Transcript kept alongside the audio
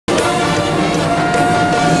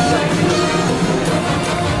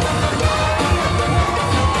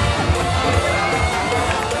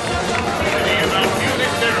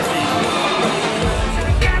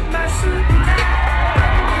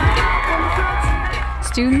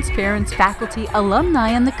Students, parents, faculty, alumni,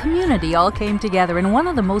 and the community all came together in one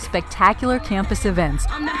of the most spectacular campus events,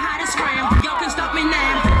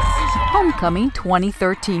 Homecoming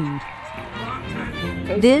 2013.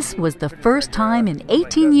 This was the first time in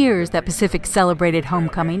 18 years that Pacific celebrated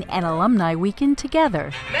Homecoming and Alumni Weekend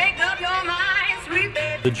together.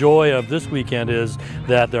 The joy of this weekend is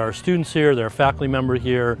that there are students here, there are faculty members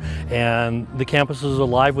here, and the campus is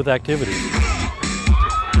alive with activities.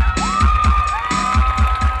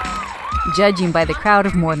 Judging by the crowd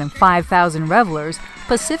of more than 5,000 revelers,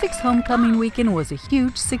 Pacific's Homecoming Weekend was a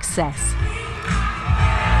huge success.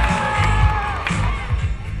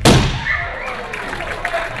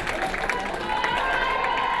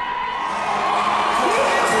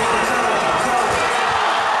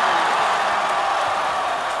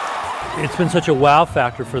 It's been such a wow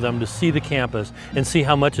factor for them to see the campus and see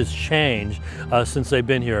how much it's changed since they've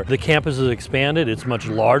been here. The campus has expanded. It's much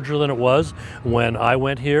larger than it was when I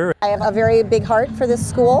went here. I have a very big heart for this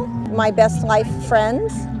school. My best life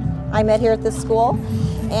friends I met here at this school,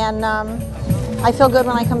 and I feel good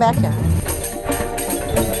when I come back here.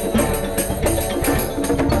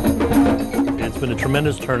 It's been a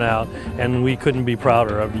tremendous turnout, and we couldn't be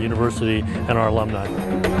prouder of the university and our alumni.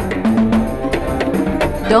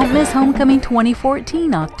 Don't miss Homecoming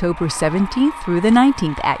 2014, October 17th through the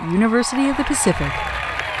 19th at University of the Pacific.